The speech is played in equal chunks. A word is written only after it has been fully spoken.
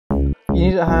You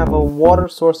need to have a water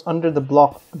source under the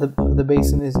block the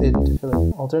basin is in to fill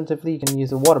it. Alternatively, you can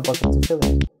use a water bucket to fill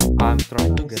it. I'm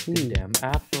trying to get the damn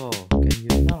apple. Can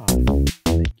you not?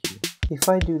 Thank you. If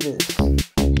I do this,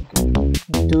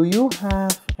 do you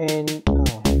have any? Oh,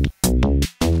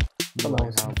 Do I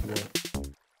have what?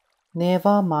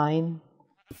 never mind.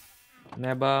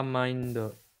 Never mind.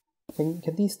 Can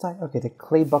these stack? Okay, the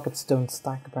clay buckets don't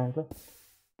stack apparently.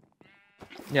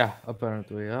 Yeah,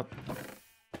 apparently, yep.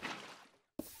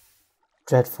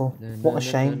 Dreadful. What a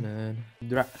shame.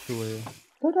 Dreadful.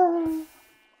 Ta-da!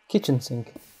 Kitchen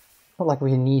sink. Not like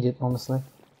we need it, honestly.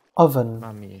 Oven.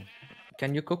 I mean,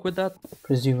 can you cook with that?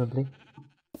 Presumably.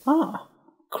 Ah!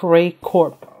 Cray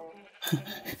Corp.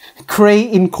 Cray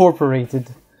Incorporated.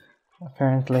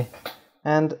 Apparently.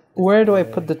 And where do I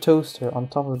put the toaster? On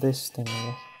top of this thing, I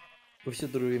guess. We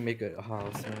should really make a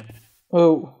house, man.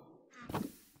 Oh.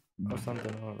 Or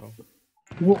something, I don't know.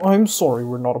 Well, I'm sorry,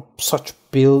 we're not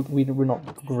we're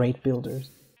not great builders.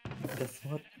 That's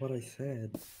not what I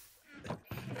said.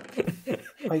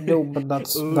 I know, but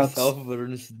that's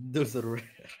self-burns, those are rare.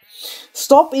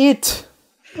 Stop it!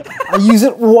 I use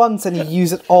it once and you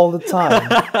use it all the time.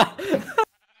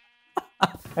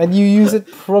 And you use it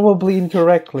probably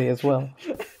incorrectly as well.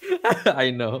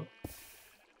 I know.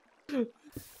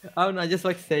 I don't know, I just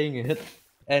like saying it.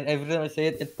 And every time I say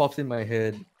it, it pops in my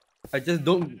head. I just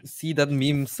don't see that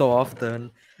meme so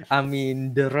often. I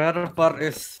mean, the rare part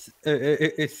is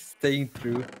staying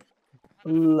true.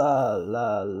 La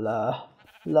la la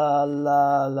la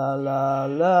la la la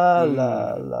la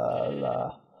la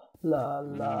la la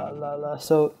la la.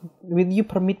 So, will you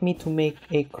permit me to make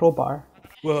a crowbar?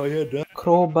 Well, yeah, that.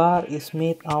 Crowbar is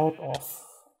made out of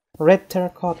red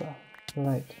terracotta.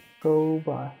 Right,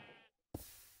 crowbar.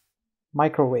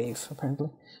 Microwave,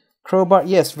 apparently. Crowbar,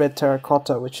 yes, red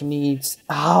terracotta, which needs...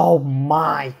 Oh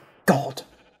my god!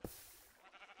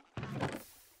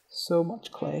 So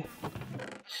much clay.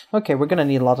 Okay, we're gonna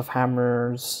need a lot of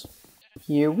hammers.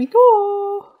 Here we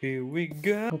go! Here we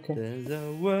go. Okay. There's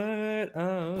a word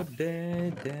out there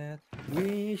that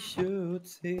we should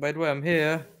say. By the way, I'm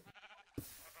here.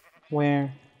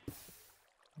 Where?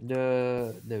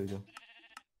 There we go.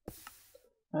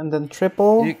 And then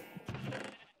triple?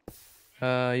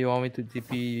 You want me to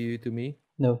TP you to me?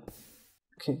 No.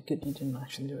 Okay, good, you didn't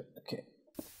actually do it. Okay.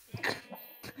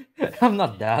 I'm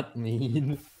not that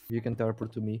mean. You can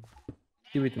teleport to me.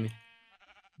 Give it to me.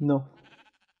 No.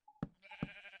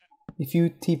 If you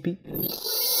TP...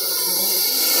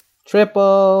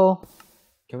 Triple!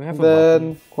 Can we have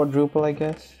then quadruple, I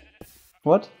guess.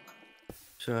 What?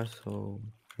 Sure, so...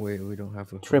 Wait, we don't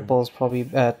have a... Triple's probably...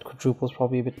 quadruple's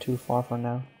probably a bit too far for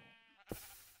now.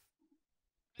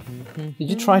 Did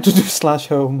you try to do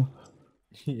 /home?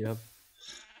 Yep.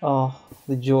 Oh,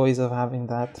 the joys of having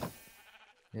that.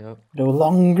 Yep. No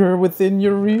longer within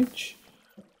your reach.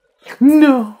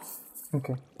 No!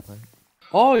 Okay.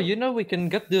 Oh, you know we can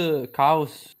get the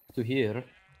cows to here.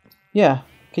 Yeah,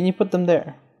 can you put them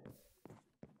there?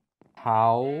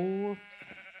 How?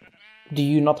 Do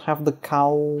you not have the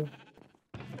cow?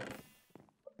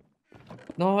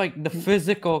 No, like the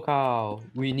physical cow.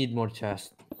 We need more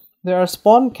chests. There are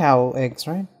spawn cow eggs,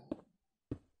 right?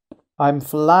 I'm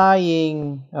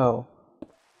flying. Oh.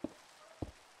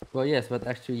 Well, yes, but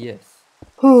actually, yes.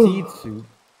 Seed soup.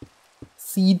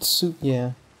 Seed soup,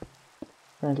 yeah.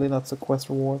 Apparently that's a quest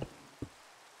reward.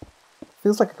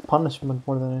 Feels like a punishment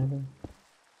more than anything.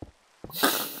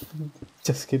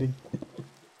 Just kidding.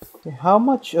 Okay, how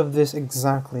much of this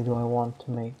exactly do I want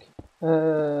to make?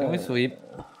 Can we sweep?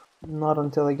 Not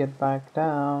until I get back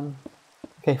down.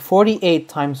 Okay, 48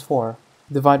 times 4.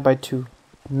 Divide by 2.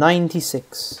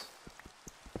 96.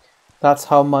 That's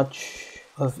how much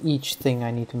of each thing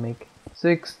I need to make.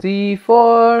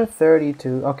 64,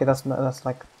 32. Okay, that's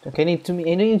like... Okay, I need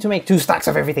to make 2 stacks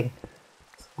of everything.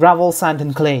 Gravel, sand,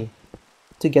 and clay.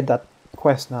 To get that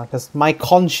quest now, because my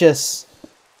conscience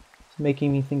is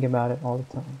making me think about it all the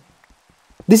time.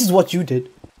 This is what you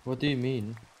did. What do you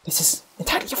mean? This is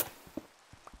entirely different.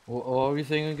 What were we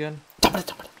saying again?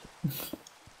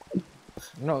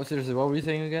 No, seriously, what were we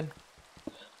saying again?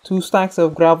 2 stacks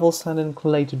of gravel, sand, and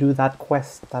clay to do that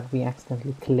quest that we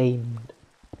accidentally claimed.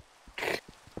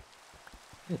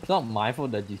 It's not my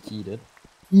fault that you cheated.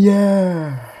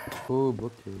 Yeah. Oh,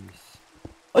 bookcase.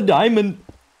 A diamond!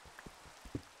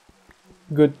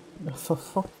 Good. For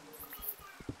fuck.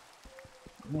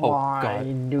 Oh, Why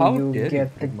God. do How you did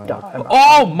get the it my diamond?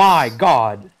 Oh my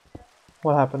God!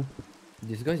 What happened?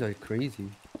 These guys are crazy.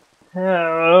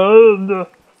 You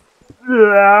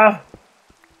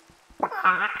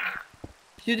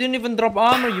didn't even drop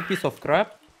armor, you piece of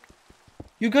crap.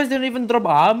 You guys didn't even drop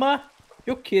armor?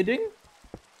 You're kidding?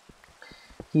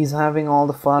 He's having all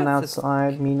the fun That's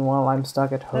outside. Meanwhile, I'm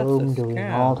stuck at That's a home doing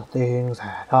all the scam. things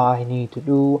that I need to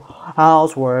do.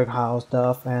 Housework, house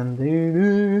stuff,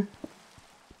 and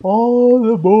all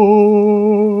the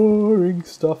boring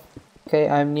stuff. Okay,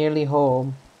 I'm nearly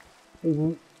home.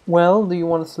 Well, do you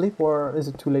want to sleep or is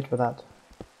it too late for that?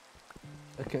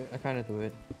 Okay, I kind of do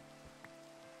it.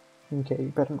 Okay, you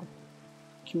better not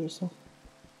kill yourself.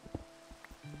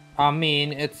 I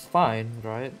mean, it's fine,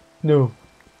 right? No.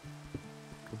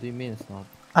 What do you mean it's not?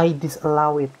 I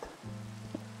disallow it.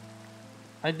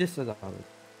 I disallow it.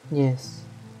 Yes.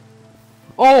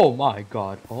 Oh my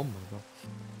god! Oh my god!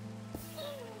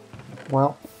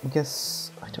 Well, I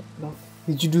guess I don't know.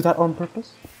 Did you do that on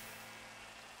purpose?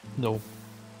 No.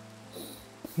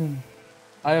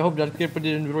 I hope that creeper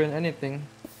didn't ruin anything.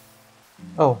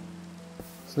 Oh,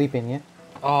 sleeping, yeah?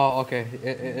 Oh, okay.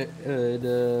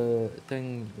 The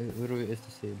thing is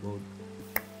disabled.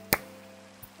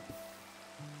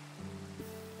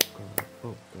 God.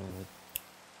 Oh god.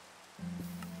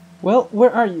 Well,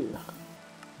 where are you?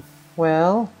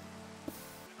 Well,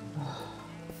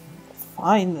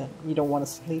 fine then. You don't want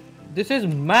to sleep. This is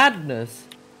madness.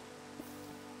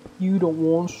 You don't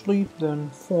want to sleep then.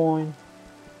 Fine.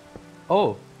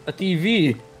 Oh, a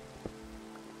TV.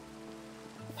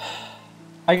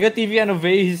 I got TV and a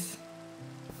vase.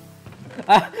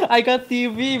 I got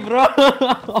TV, bro.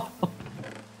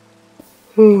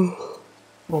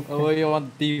 Okay. Oh, you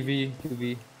want TV?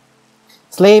 TV.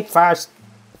 Sleep first.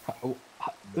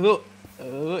 Look,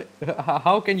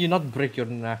 how can you not break your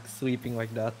neck sleeping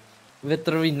like that?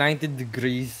 Literally 90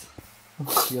 degrees.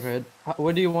 Your head.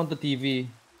 Where do you want the TV?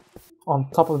 On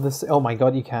top of this. Oh my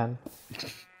god, you can.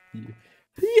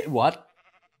 What?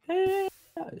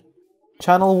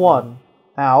 Channel 1.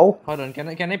 Ow. Hold on. Can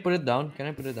I put it down? Can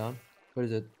I put it down? Where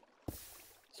is it?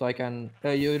 So I can.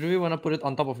 You really wanna put it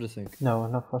on top of the sink? No,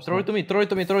 of course Throw not. it to me. Throw it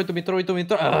to me. Throw it to me. Throw it to me.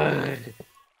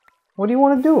 What do you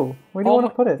want to do? Where do you want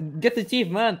to put it? Get the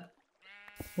achievement.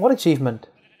 What achievement?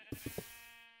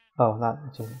 Oh, that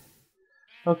achievement.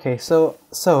 Okay, so,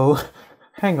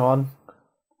 hang on.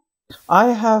 I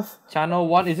have... Channel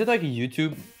 1. Is it like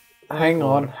YouTube? Hang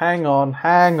on.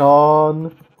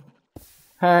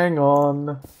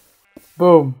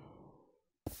 Boom.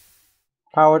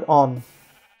 Powered on.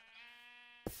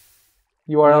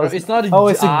 URL. It's not a Oh,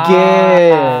 it's a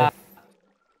GIF.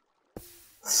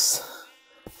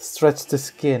 Stretch the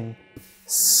skin.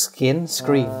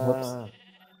 Screen. Whoops.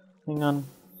 Hang on.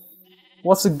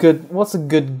 What's a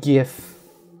good GIF?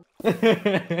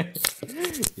 Yes.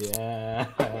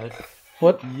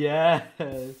 What? Yes.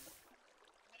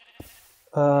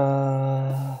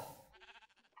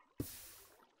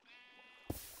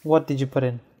 What did you put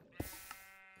in?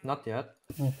 Not yet.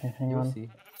 Okay, hang You'll on. see.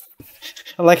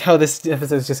 I like how this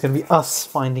episode is just gonna be us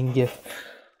finding GIF.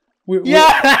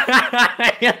 Yeah.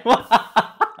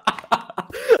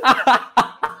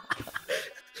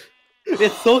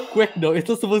 It's so quick though. It's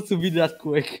not supposed to be that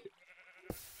quick.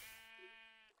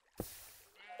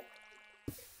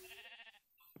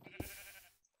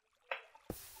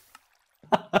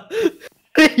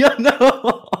 Yeah,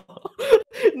 no.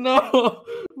 No,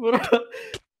 bro.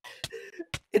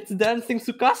 It's dancing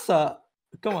Sukasa.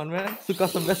 Come on, man.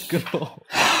 Sukasa best girl.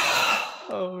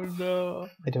 Oh no.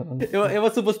 I don't understand. It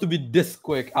was supposed to be this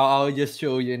quick. I'll just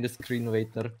show you in the screen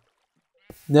later.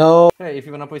 No. Hey, if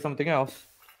you wanna play something else.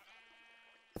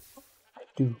 I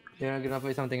do. You're not gonna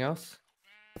play something else?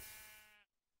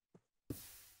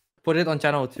 Put it on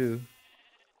channel 2.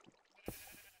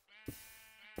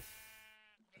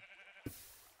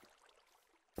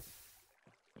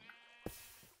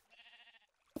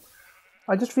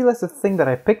 I just realized the thing that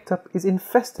I picked up is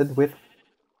infested with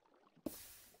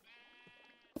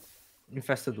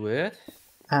Infested with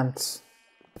ants.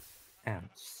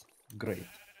 ants. Great.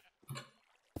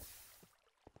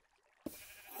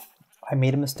 I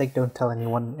made a mistake, don't tell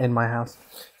anyone in my house.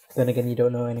 Then again, you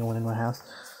don't know anyone in my house.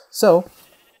 So,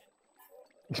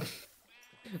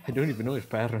 I don't even know his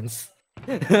parents.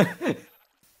 I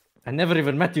never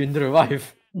even met you in real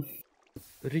life.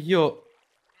 Rio,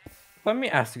 let me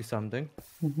ask you something.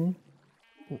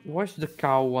 Why is the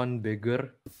cow one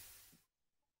bigger?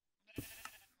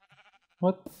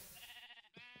 what?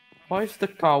 Why is the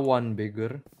cow one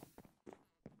bigger?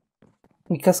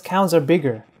 Because cows are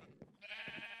bigger.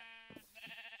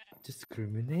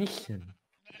 Discrimination.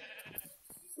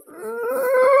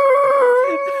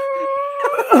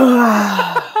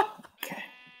 Okay.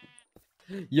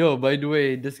 Yo, by the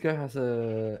way, this guy has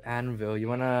a anvil. You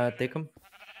wanna take him?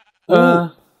 Yeah,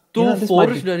 this might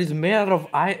be- Force that is made of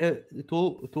iron.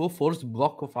 Two force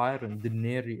block of iron.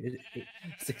 Denary.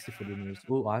 60 for the nearest.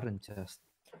 Oh, iron chest.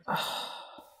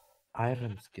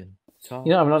 Iron skin. You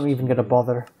know, I'm not even gonna Steel.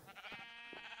 bother.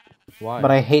 Why?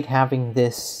 But I hate having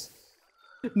this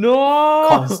No!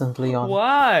 constantly on.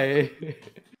 Why?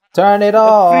 Turn it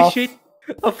off! Turn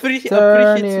Appreciate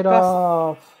it Sukasa.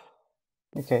 off!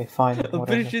 Okay, fine, whatever.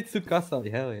 Appreciate Sukasa.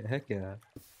 Hell yeah, heck yeah.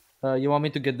 You want me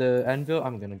to get the anvil?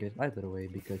 I'm gonna get either way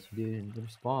because you didn't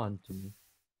respond to me.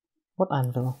 What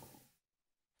anvil?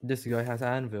 This guy has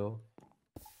anvil.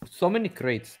 So many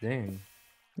crates, dang.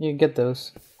 You get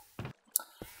those.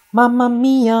 Mamma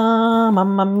mia,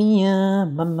 mamma mia,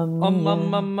 mamma Oh my mia.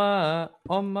 mama,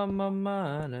 oh my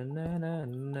mama, na na na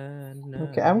na na.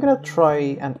 Okay, I'm gonna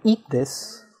try and eat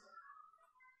this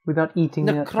without eating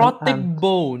an Necrotic ant.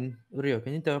 bone. Rio,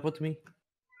 can you teleport to me?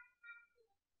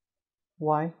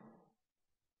 Why?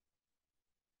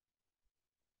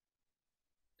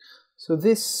 So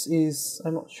this is...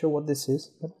 I'm not sure what this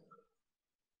is. But...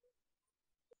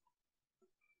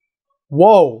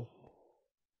 Whoa!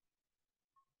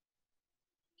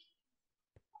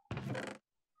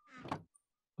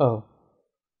 Oh.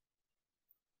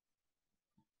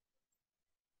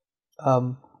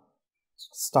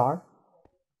 Star?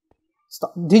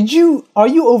 Star? Did you... Are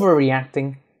you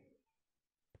overreacting?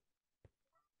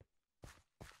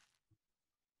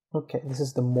 Okay, this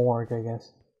is the morgue, I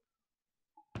guess.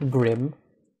 Grim.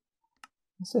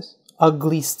 What's this?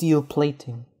 Ugly steel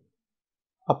plating.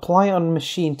 Apply on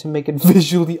machine to make it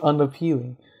visually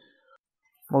unappealing.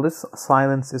 Well, this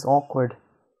silence is awkward.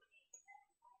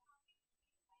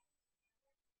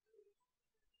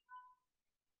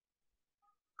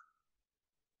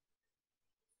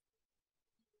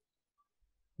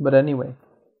 But anyway.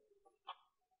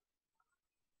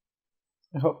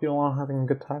 I hope you're all having a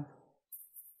good time.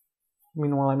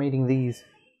 Meanwhile, I'm eating these.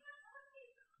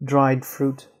 Dried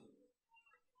fruit.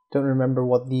 Don't remember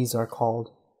what these are called.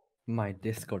 My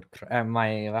Discord,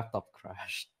 my laptop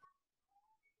crashed.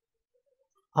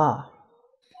 Ah.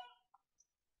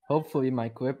 Hopefully my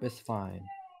quip is fine.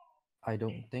 I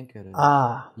don't think it is.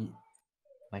 Ah.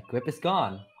 My quip is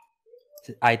gone.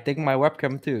 I think my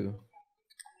webcam too.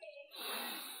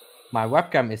 My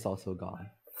webcam is also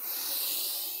gone.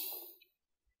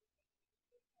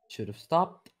 Should have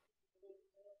stopped.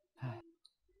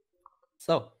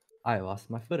 So, I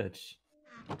lost my footage.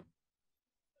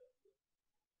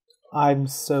 I'm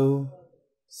so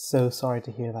sorry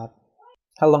to hear that.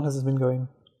 How long has this been going?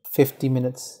 50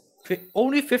 minutes.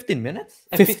 Only 15 minutes?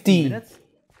 50 minutes?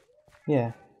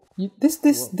 Yeah. This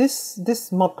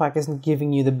modpack isn't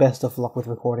giving you the best of luck with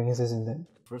recordings, isn't it?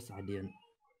 First, I didn't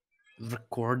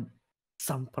record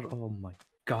some part. Oh my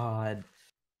god.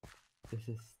 This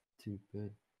is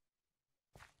stupid.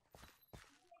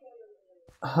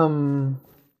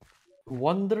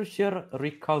 Wondershare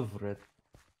recovered.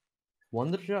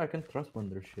 Wondershare? I can trust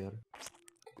Wondershare.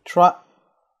 Try.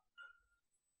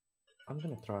 I'm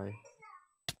gonna try.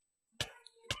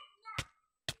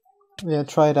 Yeah,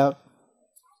 try it out.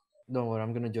 Don't worry,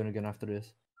 I'm gonna join again after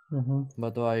this. Mm-hmm.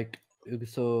 But like,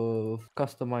 so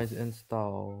customize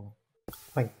install.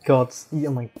 My God,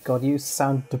 oh my God, you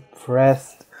sound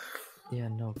depressed. Yeah,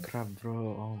 no crap,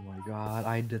 bro. Oh my god,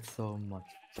 I did so much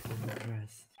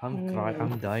progress. I'm crying.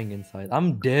 I'm dying inside.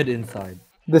 I'm dead inside.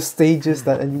 The stages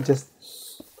that and you just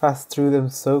pass through them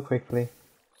so quickly.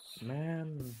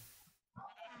 Man.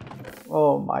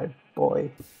 Oh my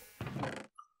boy.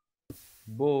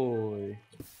 Boy.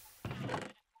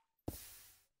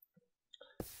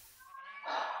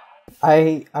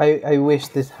 I wish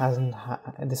this hadn't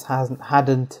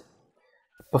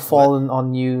befallen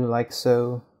on you like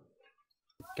so.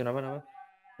 Kenapa?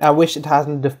 I wish it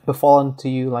hasn't befallen to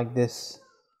you like this.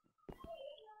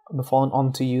 Befallen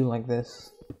onto you like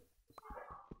this.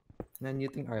 Man, you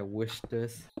think I wish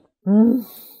this?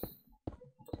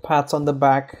 Pats on the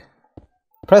back.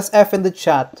 Press F in the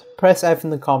chat. Press F in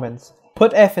the comments.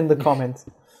 Put F in the comments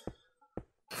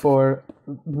for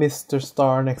Mr.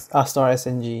 Star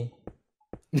SNG.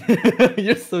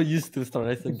 You're so used to Star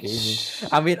Racer gaming.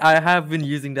 I mean, I have been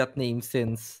using that name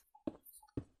since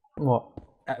What?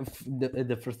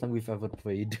 The first time we've ever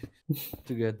played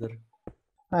together.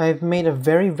 I've made a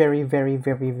very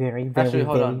Actually,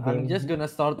 hold on. I'm just gonna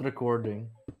start recording.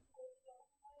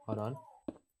 Hold on.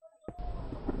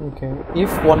 Okay. If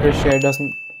Wondershare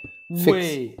doesn't fix...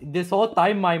 Wait, this whole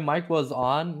time my mic was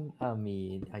on? I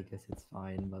mean, I guess it's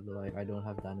fine, but like, I don't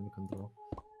have dynamic control.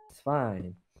 It's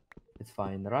fine. It's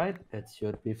fine, right? It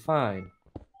should be fine.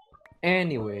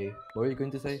 Anyway, what are you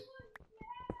going to say?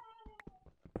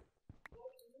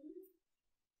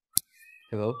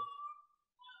 Hello?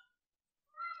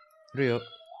 Rio?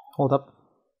 Hold up.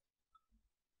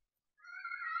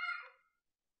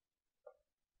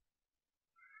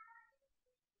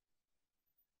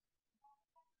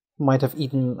 Might have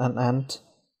eaten an ant.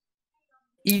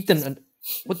 Ethan,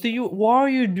 why are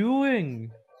you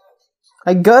doing?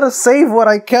 I gotta save what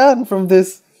I can from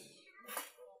this.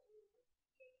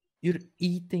 You're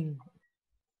eating.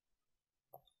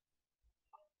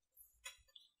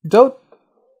 Don't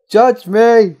judge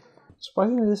me!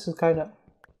 Surprisingly, this is kind of...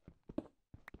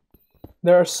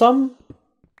 There are some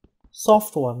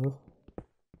soft ones.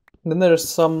 And then there's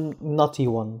some nutty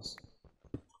ones.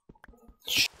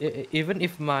 Even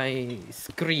if my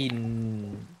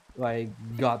screen like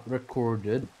got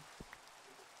recorded,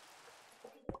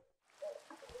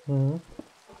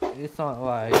 it's not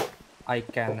like I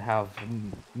can have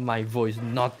my voice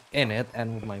not in it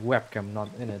and my webcam not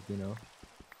in it, you know.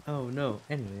 Oh no.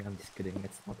 Anyway, I'm just kidding.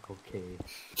 It's not okay.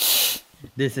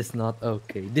 This is not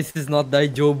okay. This is not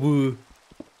Daijobu.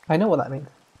 I know what that means.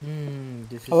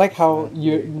 This is I like how not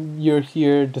good. you're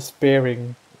here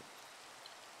despairing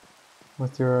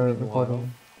with your Meanwhile,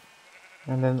 recording,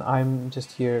 and then I'm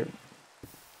just here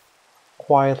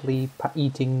quietly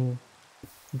eating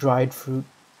dried fruit.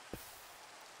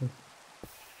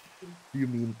 you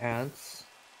mean ants?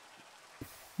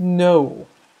 No.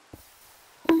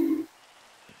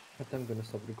 But I'm gonna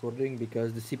stop recording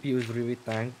because the CPU is really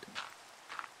tanked.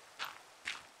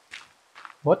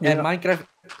 What? And Minecraft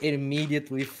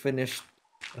immediately finished.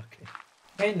 Okay.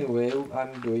 Anyway,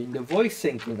 I'm doing the voice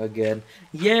syncing again.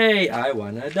 Yay! I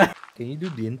wanna die. Can you do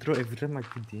the intro every time I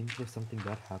do the intro? Something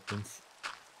bad happens.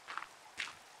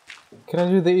 Can I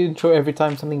do the intro every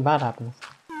time something bad happens?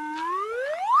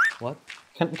 What?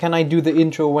 Can I do the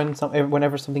intro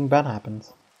whenever something bad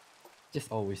happens?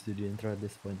 Just always do the intro at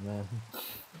this point, man.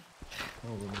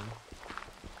 Oh man.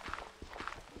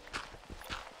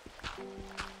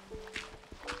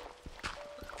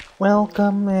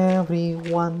 Welcome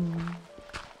everyone.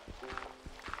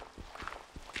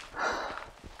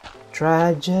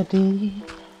 Tragedy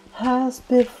has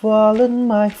befallen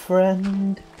my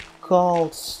friend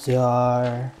called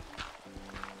Star.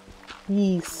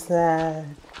 He's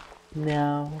sad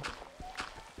now.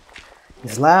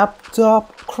 His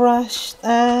laptop crashed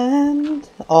and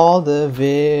all the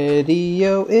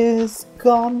video is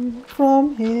gone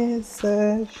from his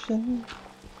session.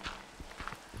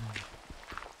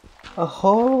 A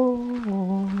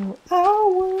whole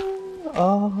hour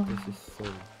of... This is so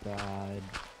bad.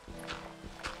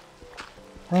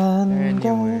 And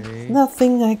Anyway. there's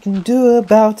nothing I can do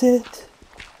about it.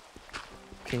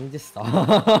 Can you just stop?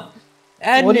 What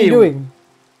are you doing?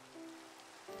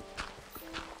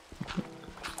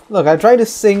 Look, I try to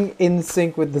sing in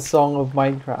sync with the song of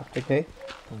Minecraft, okay?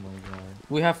 Oh my god.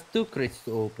 We have 2 crates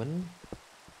to open.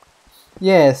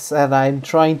 Yes, and I'm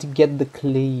trying to get the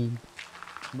clay.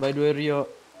 By the way, Rio,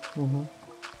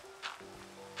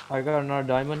 I got another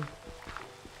diamond.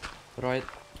 Right,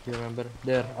 you remember?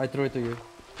 There, I threw it to you.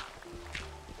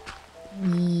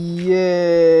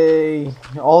 Yay!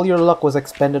 All your luck was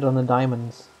expended on the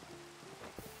diamonds.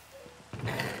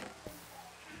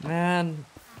 Man,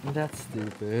 that's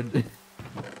stupid.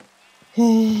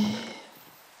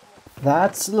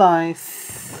 That's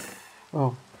life.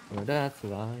 Oh. Oh, that's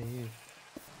life.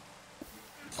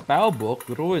 Spellbook,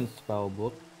 ruined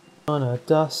spellbook. On a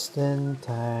Dustin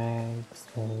tags,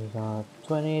 they got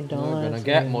 $20 gonna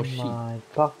get in more sheep. my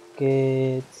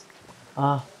pockets.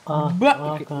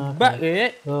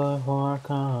 Bucket.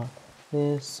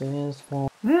 This is for...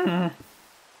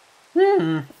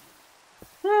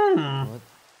 What?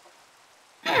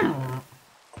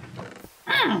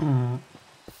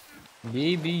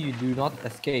 Baby, you do not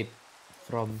escape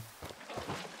from...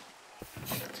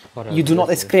 You do not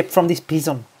escape from this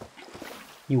prison.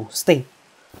 You stay.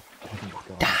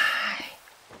 Die.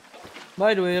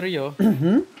 By the way, Rio,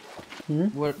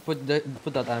 put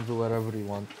that anvil wherever you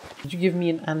want. Did you give me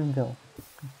an anvil?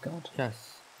 Oh, God.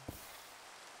 Yes.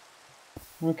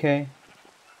 Okay.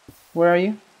 Where are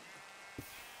you?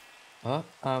 Huh?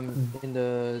 In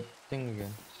the thing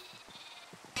again.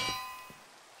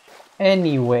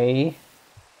 Anyway.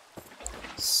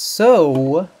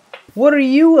 So, what are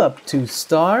you up to,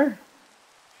 Star?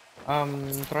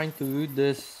 I'm trying to loot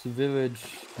this village,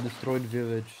 destroyed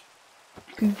village.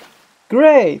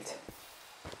 Great.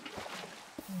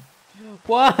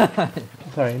 What?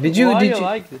 Sorry.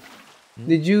 Like this?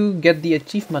 Did you get the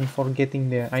achievement for getting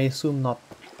there? I assume not.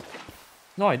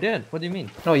 No, I did. What do you mean?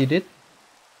 No, you did.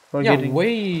 For Yeah, getting...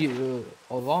 way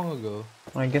long ago.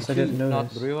 I guess I didn't know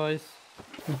Not this. realize.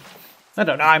 I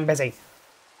don't know. I'm busy.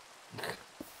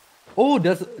 Oh,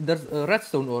 there's a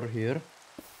redstone over here.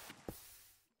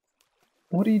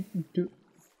 What do you do?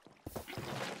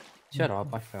 Shut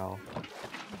up! I fell.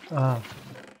 Ah.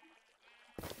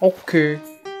 Okay.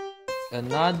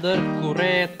 Another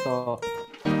cureto.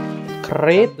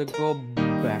 Crit. Time to go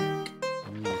back.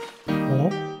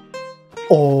 Oh.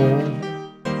 Oh.